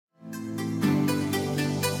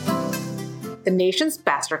The nation's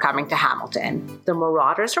best are coming to Hamilton. The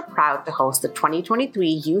Marauders are proud to host the 2023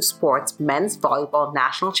 U Sports Men's Volleyball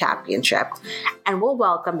National Championship and will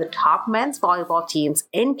welcome the top men's volleyball teams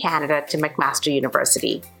in Canada to McMaster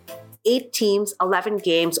University. 8 teams, 11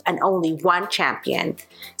 games, and only one champion.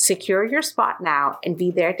 Secure your spot now and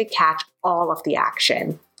be there to catch all of the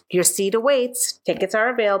action. Your seat awaits. Tickets are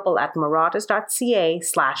available at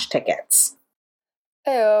marauders.ca/tickets.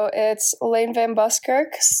 Heyo, it's Elaine Van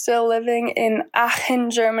Buskirk, still living in Aachen,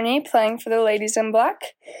 Germany, playing for the Ladies in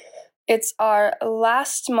Black. It's our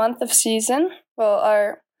last month of season. Well,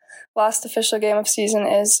 our last official game of season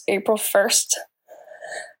is April 1st.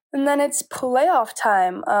 And then it's playoff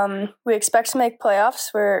time. We expect to make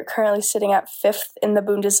playoffs. We're currently sitting at 5th in the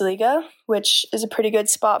Bundesliga, which is a pretty good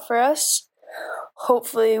spot for us.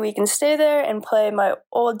 Hopefully we can stay there and play my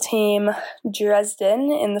old team,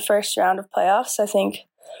 Dresden, in the first round of playoffs. I think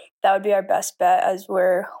that would be our best bet as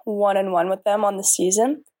we're 1-1 with them on the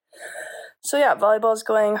season. So yeah, volleyball is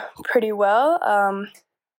going pretty well.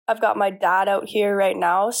 I've got my dad out here right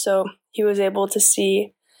now, so he was able to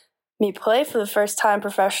see me play for the first time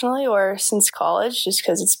professionally or since college, just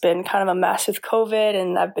because it's been kind of a mess with COVID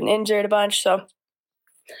and I've been injured a bunch. So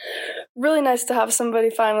really nice to have somebody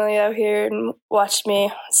finally out here and watch me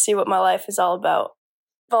see what my life is all about.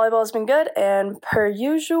 Volleyball has been good, and per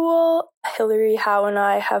usual, Hillary, Howe, and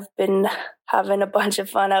I have been having a bunch of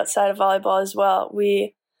fun outside of volleyball as well.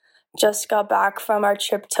 We just got back from our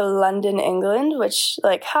trip to London, England, which,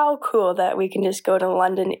 like, how cool that we can just go to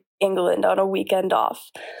London, England on a weekend off.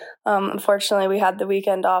 Unfortunately, we had the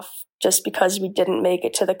weekend off just because we didn't make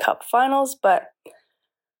it to the Cup finals, but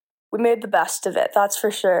we made the best of it, that's for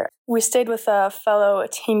sure. We stayed with a fellow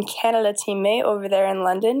Team Canada teammate over there in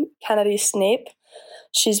London, Kennedy Snape.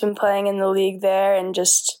 She's been playing in the league there and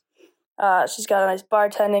just, she's got a nice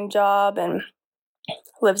bartending job and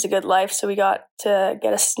lives a good life, so we got to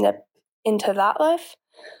get a snip into that life.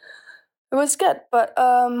 It was good, but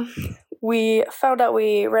we found out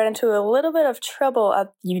we ran into a little bit of trouble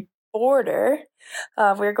at the border.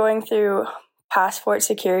 We were going through passport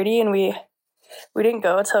security, and we didn't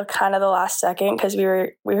go until kind of the last second because we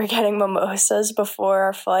were getting mimosas before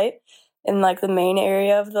our flight in like the main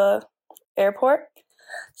area of the airport.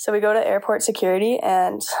 So we go to airport security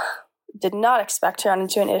and did not expect to run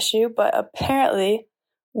into an issue, but apparently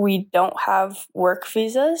we don't have work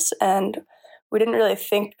visas, and we didn't really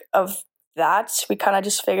think of that. We kind of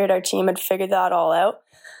just figured our team had figured that all out.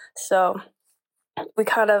 So we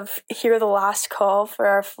kind of hear the last call for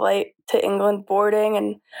our flight to England boarding,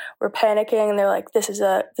 and we're panicking, and they're like, this is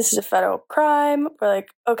a federal crime. We're like,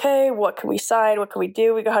 okay, what can we sign? What can we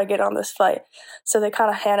do? We gotta get on this flight. So they kind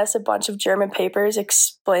of hand us a bunch of German papers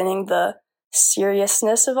explaining the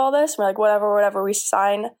seriousness of all this. We're like, whatever. We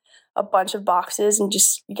sign a bunch of boxes and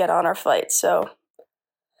just get on our flight. So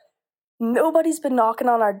nobody's been knocking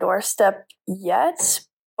on our doorstep yet,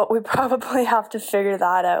 but we probably have to figure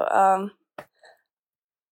that out.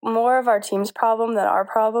 More of our team's problem than our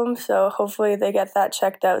problem, so hopefully they get that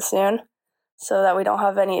checked out soon so that we don't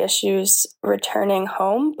have any issues returning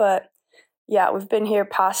home. But yeah, we've been here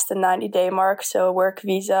past the 90-day mark, so a work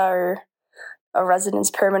visa or a residence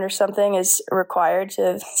permit or something is required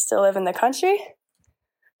to still live in the country.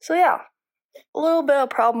 So yeah, a little bit of a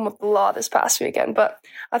problem with the law this past weekend, but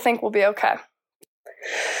I think we'll be okay.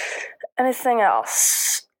 Anything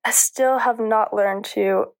else? I still have not learned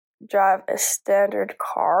to drive a standard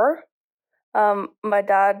car. My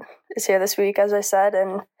dad is here this week, as I said,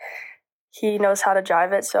 and he knows how to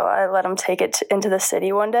drive it, so I let him take it into the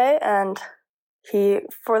city one day, and he,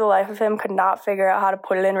 for the life of him, could not figure out how to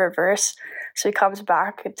put it in reverse. So he comes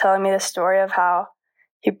back telling me the story of how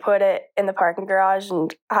he put it in the parking garage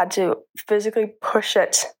and had to physically push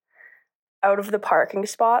it out of the parking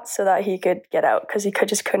spot so that he could get out, because he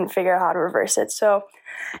just couldn't figure out how to reverse it. So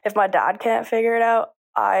if my dad can't figure it out,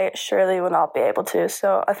 I surely will not be able to.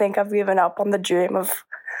 So I think I've given up on the dream of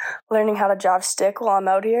learning how to drive stick while I'm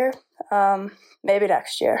out here. Maybe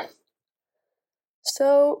next year.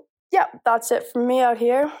 So yeah, that's it from me out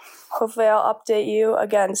here. Hopefully I'll update you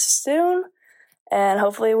again soon, and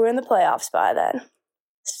hopefully we're in the playoffs by then.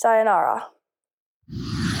 Sayonara.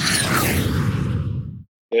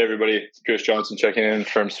 Hey everybody, it's Chris Johnson checking in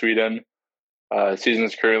from Sweden. Season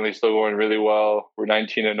is currently still going really well. We're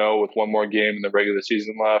 19-0 with one more game in the regular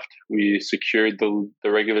season left. We secured the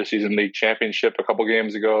regular season league championship a couple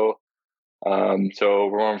games ago. So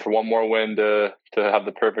we're going for one more win to have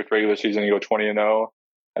the perfect regular season and go 20-0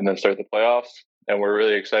 and then start the playoffs. And we're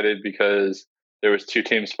really excited because there was 2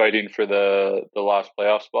 teams fighting for the last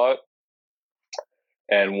playoff spot.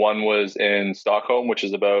 And one was in Stockholm, which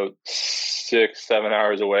is about 6-7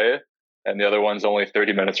 hours away. and the other one's only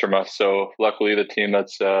 30 minutes from us. So luckily, the team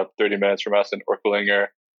that's 30 minutes from us in Orkelinger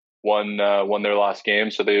won their last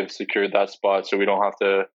game, so they've secured that spot. So we don't have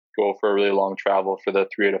to go for a really long travel for the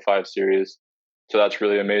 3 out of 5 series. So that's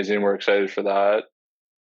really amazing. We're excited for that.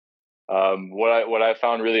 What I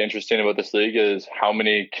found really interesting about this league is how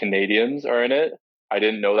many Canadians are in it. I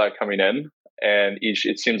didn't know that coming in. And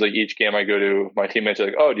it seems like each game I go to, my teammates are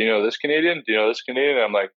like, "Oh, do you know this Canadian? Do you know this Canadian?" And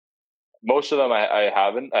I'm like, most of them I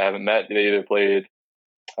haven't met. They either played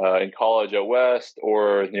in college out west,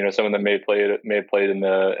 or some of them may have played in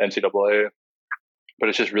the NCAA. But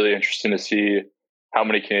it's just really interesting to see how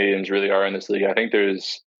many Canadians really are in this league. I think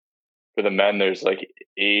for the men, there's like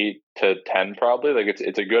 8 to 10 probably. Like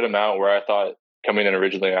it's a good amount, where I thought coming in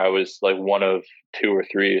originally I was like one of 2 or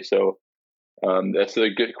 3. So that's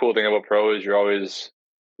the cool thing about pro, is you're always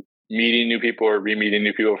meeting new people or re-meeting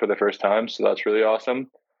new people for the first time. So that's really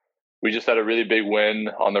awesome. We just had a really big win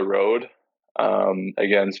on the road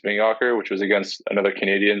against Vingacher, which was against another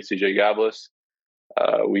Canadian, CJ Gablis.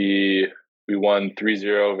 We won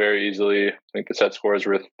 3-0 very easily. I think the set scores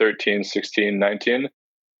were 13, 16, 19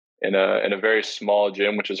 in a very small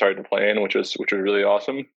gym, which was hard to play in, which was really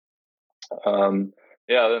awesome. Other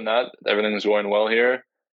than that, everything's going well here.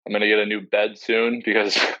 I'm going to get a new bed soon,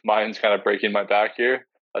 because mine's kind of breaking my back here.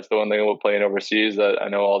 That's the one thing about playing overseas that I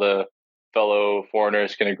know all the fellow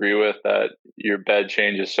foreigners can agree with, that your bed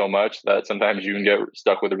changes so much that sometimes you can get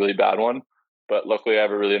stuck with a really bad one. But luckily I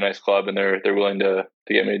have a really nice club, and they're willing to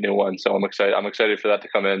get me a new one. So I'm excited for that to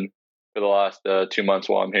come in for the last 2 months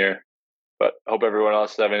while I'm here. But I hope everyone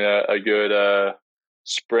else is having a good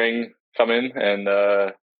spring coming,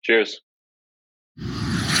 and cheers.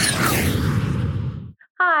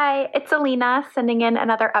 Hi, it's Alina sending in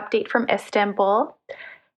another update from Istanbul.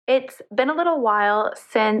 It's been a little while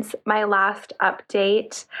since my last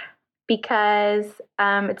update, because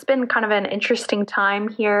it's been kind of an interesting time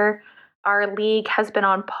here. Our league has been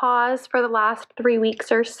on pause for the last 3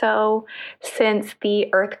 weeks or so since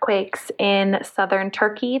the earthquakes in southern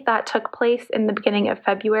Turkey that took place in the beginning of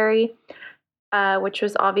February, which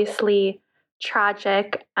was obviously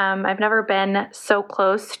tragic. I've never been so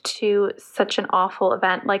close to such an awful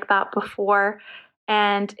event like that before.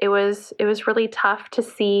 And it was really tough to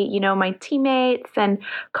see, my teammates and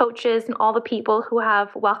coaches and all the people who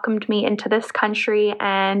have welcomed me into this country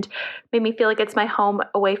and made me feel like it's my home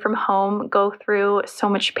away from home go through so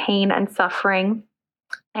much pain and suffering,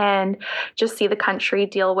 and just see the country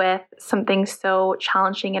deal with something so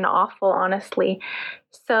challenging and awful, honestly.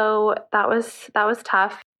 So that was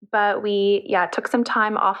tough. But we took some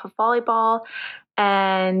time off of volleyball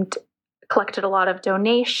and collected a lot of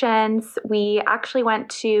donations. We actually went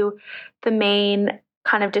to the main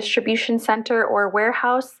kind of distribution center or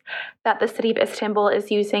warehouse that the city of Istanbul is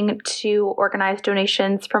using to organize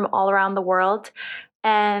donations from all around the world.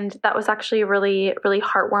 And that was actually a really, really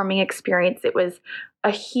heartwarming experience. It was a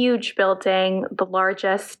huge building, the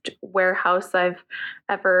largest warehouse I've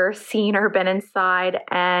ever seen or been inside,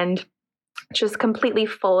 and just completely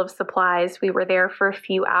full of supplies. We were there for a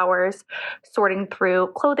few hours sorting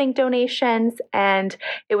through clothing donations, and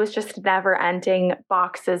it was just never-ending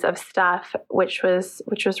boxes of stuff, which was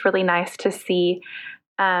really nice to see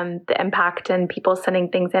the impact and people sending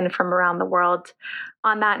things in from around the world.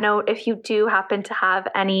 On that note, if you do happen to have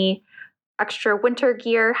any extra winter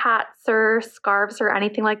gear, hats or scarves or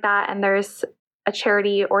anything like that, and there's a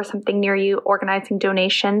charity or something near you organizing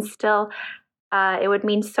donations still, it would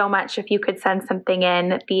mean so much if you could send something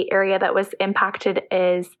in. The area that was impacted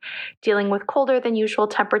is dealing with colder than usual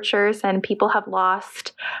temperatures, and people have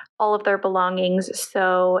lost all of their belongings.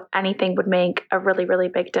 So anything would make a really, really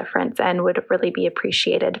big difference and would really be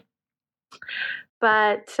appreciated.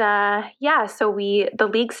 But so the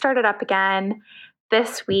league started up again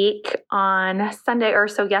this week on Sunday, or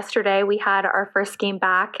so yesterday. We had our first game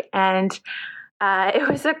back, and it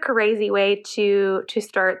was a crazy way to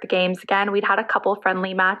start the games again. We'd had a couple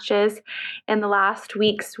friendly matches in the last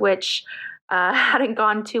weeks, which hadn't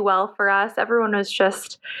gone too well for us. Everyone was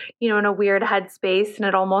just, in a weird headspace, and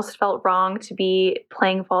it almost felt wrong to be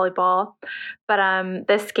playing volleyball. But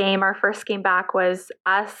this game, our first game back, was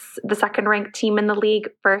us, the second-ranked team in the league,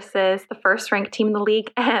 versus the first-ranked team in the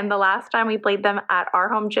league. And the last time we played them at our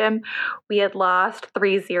home gym, we had lost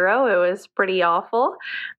 3-0. It was pretty awful.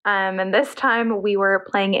 And this time we were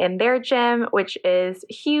playing in their gym, which is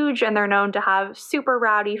huge, and they're known to have super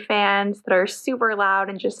rowdy fans that are super loud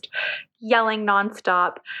and just yelling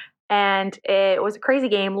nonstop. And it was a crazy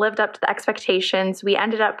game, lived up to the expectations. We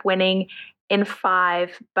ended up winning in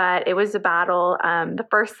 5, but it was a battle. The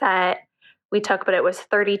first set we took, but it was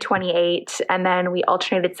 30-28. And then we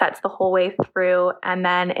alternated sets the whole way through. And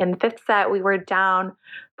then in the fifth set, we were down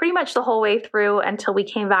pretty much the whole way through until we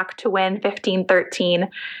came back to win 15-13.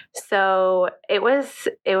 So it was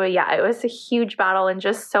a huge battle and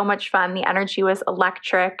just so much fun. The energy was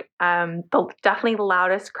electric. Definitely the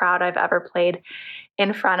loudest crowd I've ever played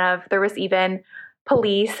in front of. There was even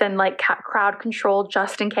police and like crowd control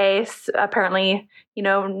just in case. Apparently,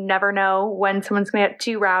 never know when someone's going to get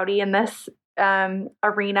too rowdy in this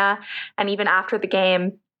arena. And even after the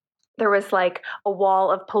game, there was like a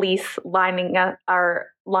wall of police lining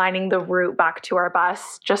the route back to our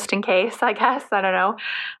bus just in case, I guess. I don't know.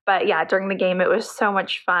 But yeah, during the game, it was so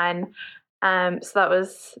much fun. So that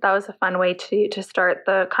was a fun way to start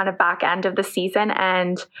the kind of back end of the season.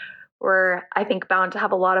 And we're, I think, bound to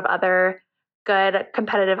have a lot of other good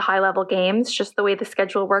competitive high level games. Just the way the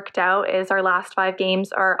schedule worked out is our last 5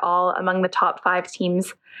 games are all among the top 5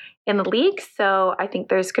 teams in the league. So I think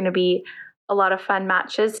there's going to be a lot of fun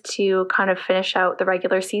matches to kind of finish out the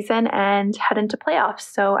regular season and head into playoffs.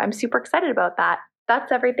 So I'm super excited about that.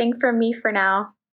 That's everything from me for now.